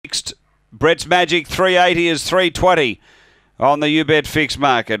Brett's Magic 380 is 320 on the U-Bet fixed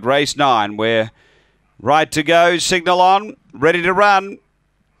market. Race 9, we're right to go. Signal on, ready to run.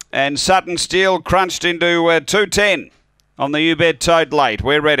 And Sutton Steel crunched into 210 on the U-Bet tote late.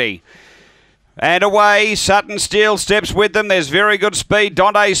 We're ready. And away, Sutton Steel steps with them. There's very good speed.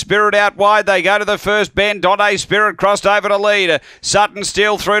 Dante Spirit out wide. They go to the first bend. Dante Spirit crossed over to lead. Sutton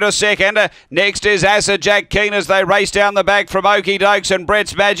Steel through to second. Next is Asa Jack Keen as they race down the back from Okie Dokes and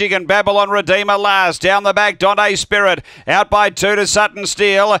Brett's Magic and Babylon Redeemer last. Down the back, Dante Spirit out by 2 to Sutton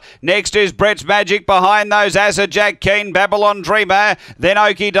Steel. Next is Brett's Magic. Behind those, Asa Jack Keen, Babylon Dreamer. Then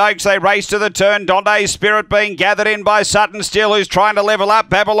Okie Dokes. They race to the turn. Dante Spirit being gathered in by Sutton Steel, who's trying to level up.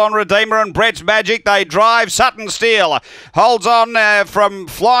 Babylon Redeemer and Brett's Magic, they drive. Sutton Steel holds on from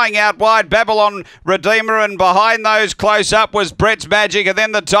flying out wide. Babylon Redeemer, and behind those close up was Brett's Magic, and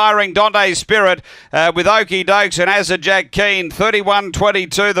then the tiring Dante Spirit with Okie Dokes and Asa Jack Keen.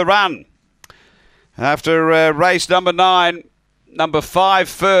 31.22 the run. After race number 9, number 5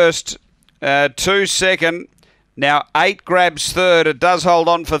 first, 2 second. Now 8 grabs third. It does hold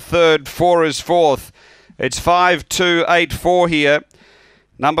on for third. 4 is fourth. It's 5-2-8-4 here.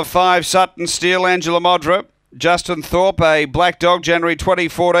 Number 5, Sutton Steel, Angela Modra. Justin Thorpe, a black dog, January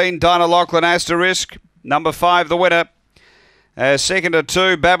 2014. Dinah Lachlan, Asterisk. Number 5, the winner. Second to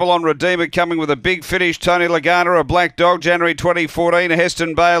 2, Babylon Redeemer coming with a big finish. Tony Lagana, a black dog, January 2014.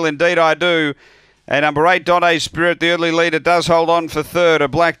 Heston Bale, Indeed I Do. And number 8, Dante Spirit, the early leader, does hold on for third. A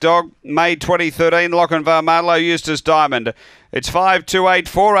black dog, May 2013. Lochinvar Marlow, Eustace Diamond. It's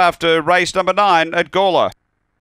 5-2-8-4 after race number 9 at Gawler.